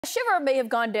A shiver may have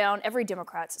gone down every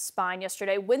Democrat's spine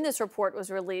yesterday when this report was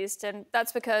released, and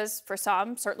that's because for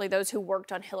some, certainly those who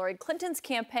worked on Hillary Clinton's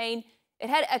campaign, it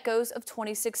had echoes of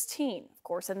 2016. Of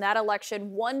course, in that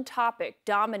election, one topic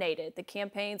dominated the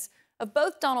campaigns of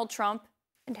both Donald Trump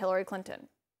and Hillary Clinton.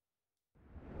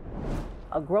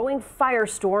 A growing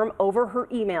firestorm over her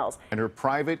emails. And her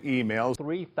private emails.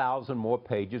 3,000 more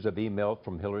pages of email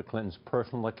from Hillary Clinton's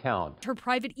personal account. Her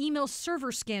private email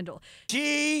server scandal.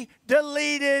 She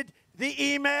deleted the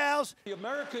emails. The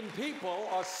American people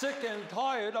are sick and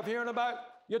tired of hearing about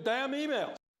your damn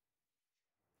emails.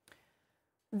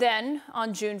 Then,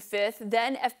 on June 5th,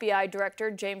 then FBI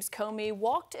Director James Comey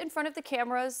walked in front of the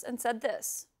cameras and said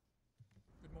this.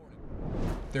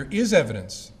 There is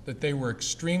evidence that they were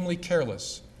extremely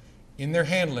careless in their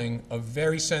handling of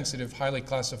very sensitive, highly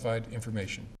classified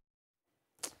information.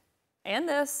 And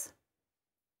this.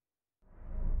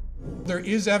 There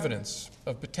is evidence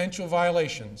of potential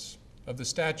violations of the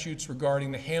statutes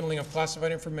regarding the handling of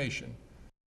classified information.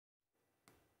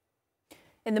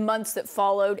 In the months that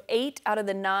followed, 8 out of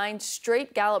the 9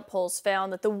 straight Gallup polls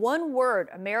found that the one word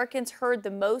Americans heard the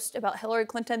most about Hillary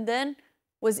Clinton then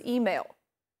was email.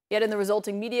 Yet in the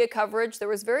resulting media coverage, there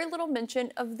was very little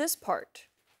mention of this part.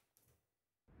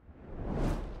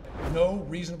 No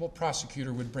reasonable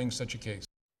prosecutor would bring such a case.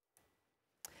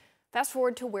 Fast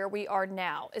forward to where we are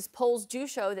now, as polls do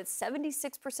show that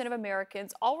 76% of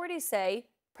Americans already say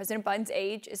President Biden's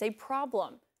age is a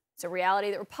problem. It's a reality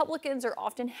that Republicans are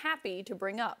often happy to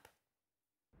bring up.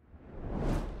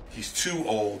 He's too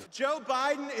old. Joe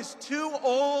Biden is too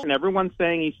old. And everyone's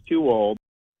saying he's too old.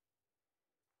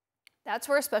 That's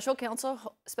where special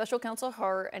counsel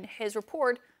Hur and his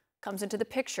report comes into the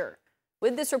picture.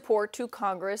 With this report to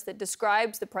Congress that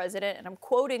describes the president, and I'm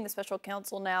quoting the special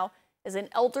counsel now, as an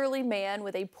elderly man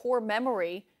with a poor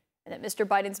memory, and that Mr.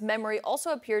 Biden's memory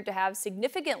also appeared to have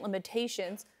significant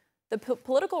limitations, the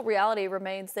political reality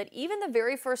remains that even the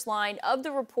very first line of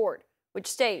the report, which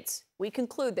states, "We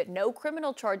conclude that no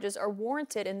criminal charges are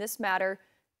warranted in this matter,"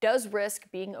 does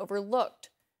risk being overlooked.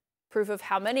 Proof of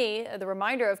how many, the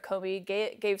reminder of Comey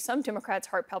gave some Democrats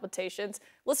heart palpitations.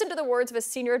 Listen to the words of a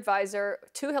senior advisor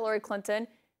to Hillary Clinton,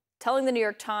 telling the New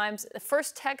York Times, "The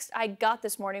first text I got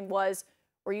this morning was,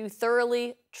 'Were you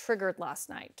thoroughly triggered last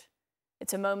night?'"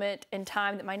 It's a moment in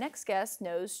time that my next guest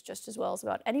knows just as well as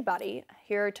about anybody.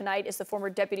 Here tonight is the former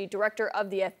deputy director of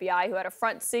the FBI who had a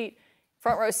front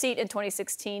row seat in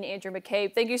 2016, Andrew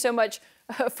McCabe. Thank you so much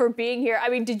for being here. I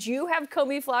mean, did you have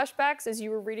Comey flashbacks as you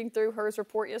were reading through Hur's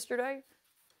report yesterday?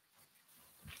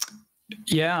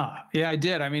 Yeah, I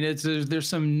did. I mean, there's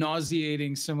some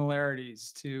nauseating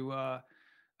similarities to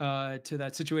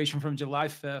that situation from July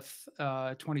 5th,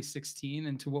 2016,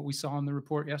 and to what we saw in the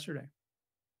report yesterday.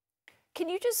 Can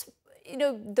you just,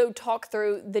 though, talk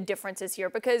through the differences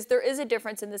here? Because there is a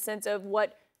difference in the sense of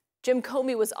what Jim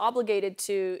Comey was obligated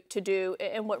to do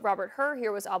and what Robert Hur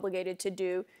here was obligated to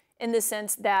do, in the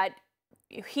sense that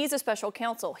he's a special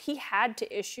counsel. He had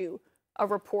to issue a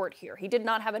report here. He did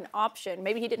not have an option.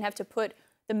 Maybe he didn't have to put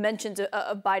the mentions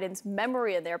of Biden's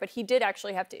memory in there, but he did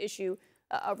actually have to issue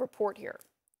a report here.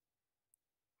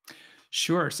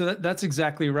 Sure. So that's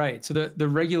exactly right. So the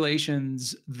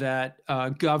regulations that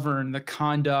govern the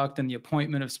conduct and the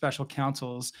appointment of special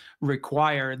counsels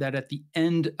require that at the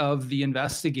end of the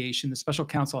investigation, the special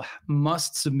counsel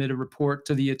must submit a report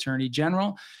to the attorney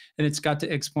general, and it's got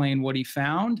to explain what he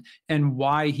found and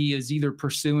why he is either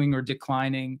pursuing or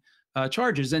declining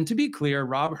charges. And to be clear,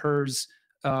 Rob Hur's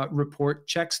report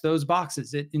checks those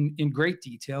boxes. It in great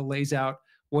detail lays out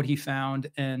what he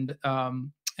found and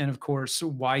of course,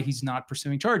 why he's not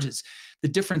pursuing charges. The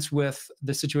difference with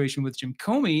the situation with Jim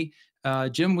Comey,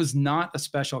 Jim was not a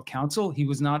special counsel. He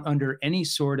was not under any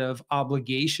sort of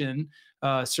obligation,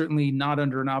 certainly not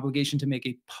under an obligation to make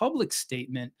a public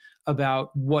statement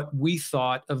about what we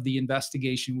thought of the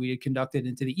investigation we had conducted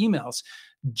into the emails.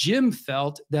 Jim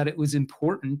felt that it was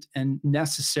important and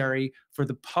necessary for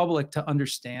the public to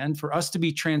understand, for us to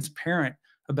be transparent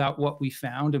about what we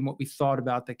found and what we thought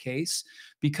about the case,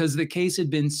 because the case had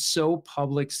been so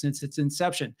public since its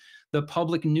inception. The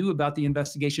public knew about the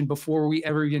investigation before we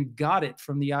ever even got it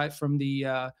from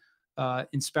the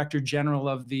Inspector General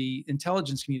of the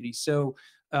intelligence community. So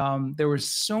there was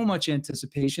so much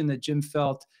anticipation that Jim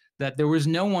felt that there was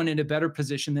no one in a better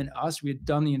position than us. We had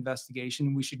done the investigation,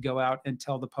 and we should go out and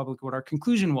tell the public what our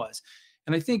conclusion was.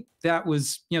 And I think that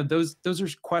was, those are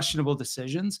questionable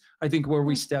decisions. I think where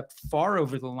we stepped far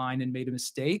over the line and made a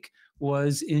mistake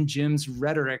was in Jim's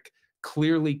rhetoric,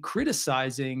 clearly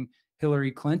criticizing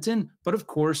Hillary Clinton, but of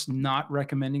course not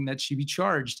recommending that she be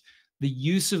charged. the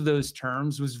use of those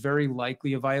terms was very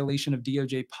likely a violation of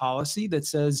DOJ policy that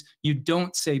says you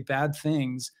don't say bad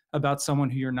things about someone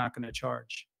who you're not going to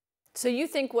charge. So you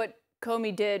think what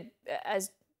Comey did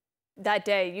as that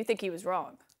day, you think he was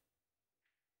wrong?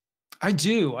 I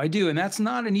do. And that's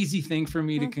not an easy thing for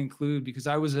me to conclude, because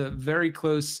I was worked very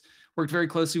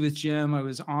closely with Jim. I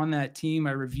was on that team.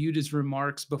 I reviewed his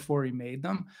remarks before he made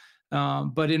them.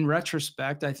 But in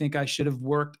retrospect, I think I should have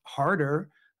worked harder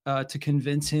to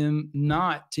convince him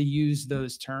not to use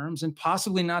those terms and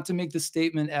possibly not to make the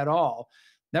statement at all.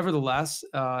 Nevertheless,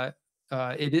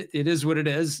 it is what it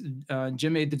is.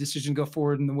 Jim made the decision to go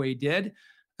forward in the way he did.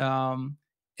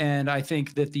 And I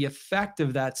think that the effect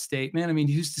of that statement, I mean,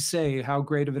 he used to say how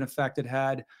great of an effect it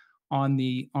had on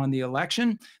the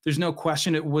election. There's no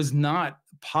question it was not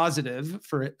positive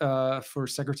for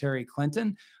Secretary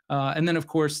Clinton. And then, of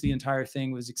course, the entire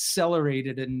thing was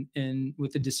accelerated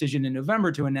with the decision in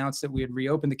November to announce that we had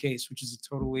reopened the case, which is a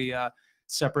totally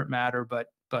separate matter,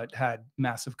 but had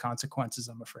massive consequences,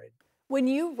 I'm afraid. When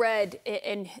you read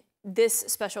in this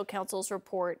special counsel's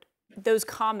report those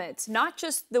comments, not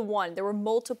just the one, there were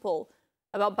multiple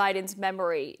about Biden's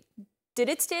memory, did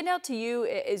it stand out to you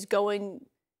as going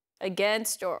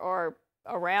against or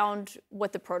around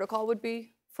what the protocol would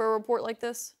be for a report like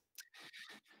this?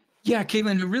 Yeah,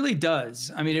 Caitlin, it really does.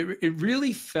 I mean, it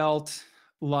really felt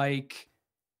like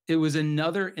it was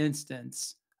another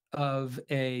instance of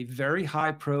a very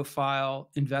high-profile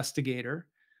investigator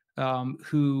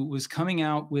who was coming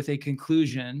out with a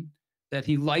conclusion that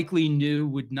he likely knew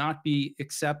would not be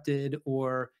accepted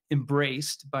or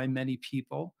embraced by many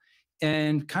people,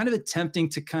 and kind of attempting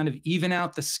to kind of even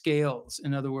out the scales.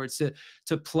 In other words,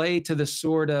 to play to the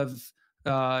sort of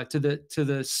the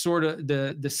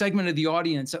segment of the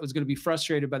audience that was going to be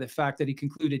frustrated by the fact that he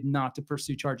concluded not to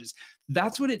pursue charges.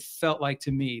 That's what it felt like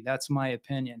to me. That's my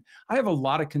opinion. I have a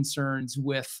lot of concerns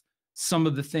with some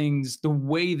of the things, the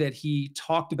way that he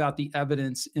talked about the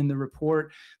evidence in the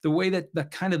report, the way that the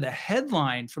kind of the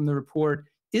headline from the report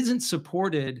isn't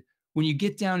supported when you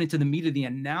get down into the meat of the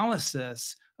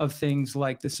analysis of things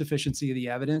like the sufficiency of the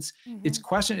evidence. It's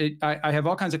I have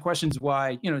all kinds of questions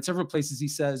why, in several places he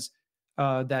says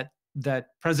that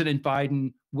President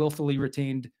Biden willfully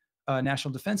retained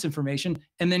national defense information,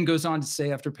 and then goes on to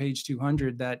say after page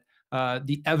 200 that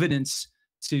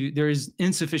there is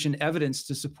insufficient evidence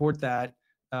to support that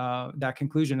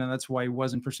conclusion, and that's why he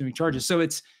wasn't pursuing charges. So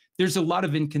there's a lot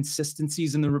of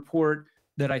inconsistencies in the report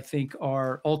that I think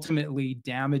are ultimately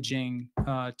damaging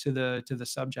to the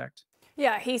subject.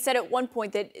 Yeah, he said at one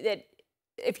point that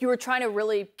if you were trying to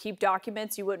really keep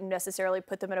documents, you wouldn't necessarily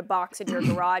put them in a box in your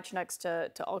garage next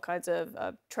to all kinds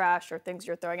of trash or things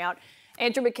you're throwing out.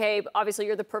 Andrew McCabe, obviously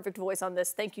you're the perfect voice on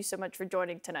this. Thank you so much for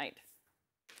joining tonight.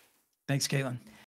 Thanks, Caitlin.